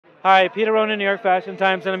Hi, Peter Ronan, New York Fashion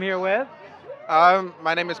Times, and I'm here with.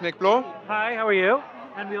 My name is Mick Blow. Hi, how are you?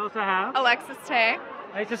 And we also have Alexis Tay.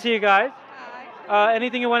 Nice to see you guys. Hi.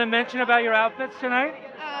 Anything you want to mention about your outfits tonight?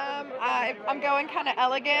 I'm going kind of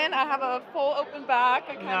elegant. I have a full open back.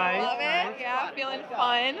 I kind of Nice, love it. nice. Yeah, feeling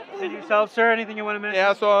fun. And yourself, sir? Anything you want to mention?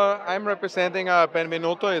 Yeah, so I'm representing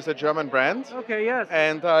Benvenuto. It's a German brand, Okay, yes.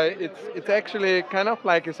 and it's actually kind of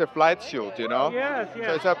like it's a flight suit, you know. Yes, So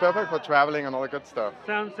yes. it's perfect for traveling and all the good stuff.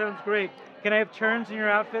 Sounds great. Can I have turns in your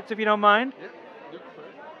outfits if you don't mind?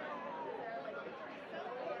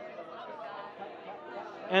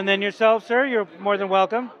 And then yourself, sir, you're more than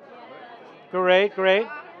welcome. Great, great.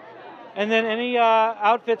 And then any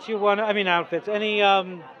outfits you want to, any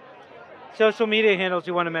social media handles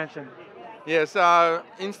you want to mention? Yes,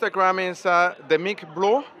 Instagram is the Mick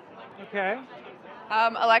Blow. Okay,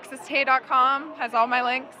 AlexisTay.com has all my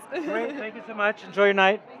links. great. Thank you so much. Enjoy your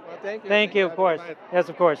night. Well, thank you. Thank you, of Have a good course. night. Yes,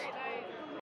 of course.